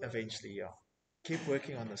 Yes, eventually, yeah. Keep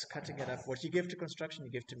working on this, cutting it up. What you give to construction,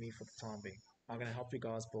 you give to me for the time being. I'm going to help you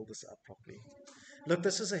guys build this up properly. Look,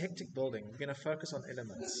 this is a hectic building. We're going to focus on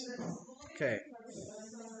elements. Okay.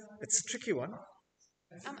 It's a tricky one.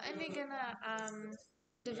 I'm only gonna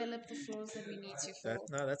develop the floors that we need to for.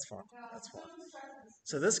 No, that's fine. That's fine.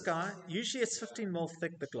 So this guy, usually it's 15 mil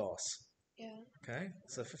thick, the glass. Yeah. Okay,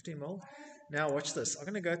 so 15 mil. Now watch this. I'm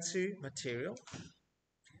going to go to material.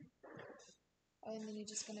 Oh, and then you're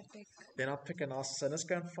just gonna pick. Then I'll pick a nice. So let's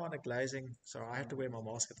go and find a glazing. So I had to wear my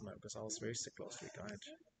mask at the moment because I was very sick last week. I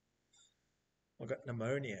got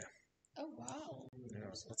pneumonia. Oh wow. Yeah,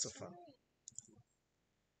 lots of fun.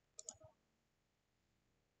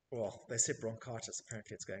 Well, they said bronchitis.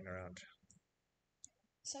 Apparently, it's going around.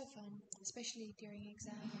 So fun, especially during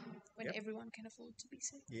exam when Yep. everyone can afford to be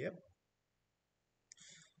sick. Yep.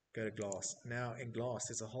 Go to glass. Now in glass,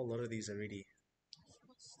 there's a whole lot of these already.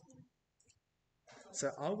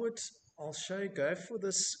 So I'll show you. Go for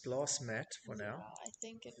this glass mat for now. I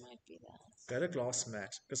think it might be that. Go to glass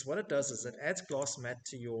mat because what it does is it adds glass mat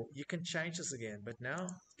to your. You can change this again, but now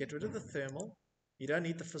get rid of the thermal. You don't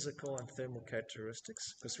need the physical and thermal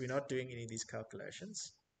characteristics because we're not doing any of these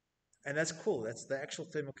calculations. And that's cool. That's the actual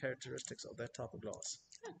thermal characteristics of that type of glass.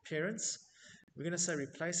 Appearance, we're going to say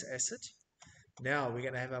replace acid. Now we're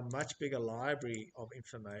going to have a much bigger library of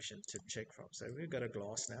information to check from. So we've got a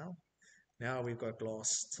glass now. Now we've got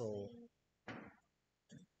glass till.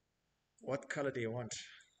 What color do you want?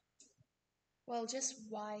 Well, just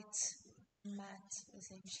white matte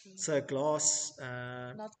essentially. So glass.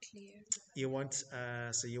 Not clear. You want.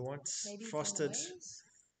 So you want Maybe frosted. noise?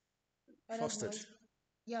 Oh, Frosted. noise.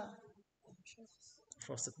 Yeah. Sure.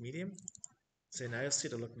 Frosted medium. So now you'll see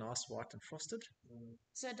it'll look nice, white and frosted.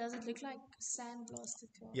 So does it look like sandblasted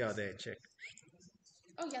glass? Yeah, there, check.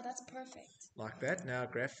 Oh yeah, that's perfect. Like that. Now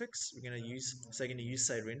graphics, we're going to use, so you're going to use,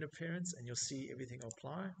 say, render appearance, and you'll see everything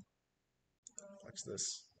apply. Watch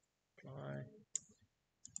this. Apply.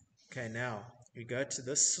 Okay, now you go to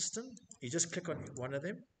this system. You just click on one of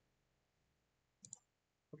them.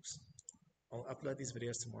 Oops. I'll upload these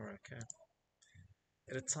videos tomorrow, okay.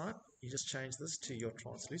 Edit type, you just change this to your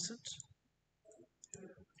translucent.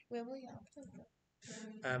 Where will you upload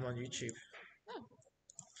that? On YouTube. Oh.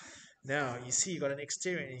 Now you see you've got an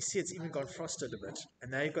exterior and you see it's even gone frosted a bit.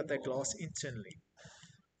 And now you've got that glass internally.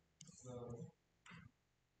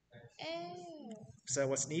 Oh. So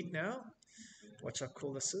what's neat now, watch how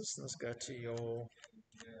cool this is. Let's go to your,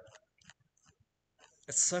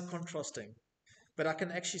 it's so contrasting. But I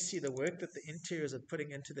can actually see the work that the interiors are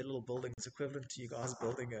putting into their little buildings equivalent to you guys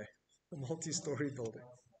building a multi-story building.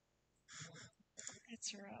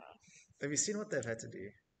 That's rough. Have you seen what they've had to do?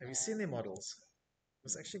 Have you seen their models?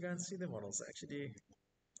 Let's actually go and see their models. They actually do.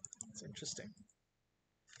 It's interesting.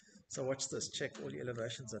 So watch this. Check all your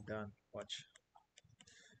elevations are done. Watch.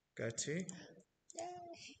 Go to. Yay.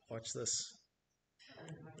 Watch this.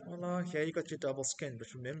 Voila, here you got your double skin, but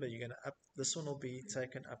remember you're going to up, this one will be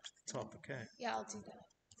taken up to the top, okay? Yeah, I'll do that.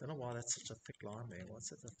 Don't know why that's such a thick line there. What's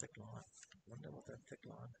that, a thick line? I wonder what that thick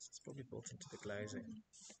line is. It's probably built into the glazing.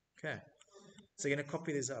 Okay, so you're going to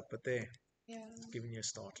copy these up, but there, Yeah. it's giving you a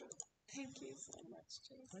start. Thank you so much,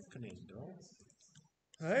 Jason.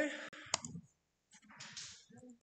 Hey?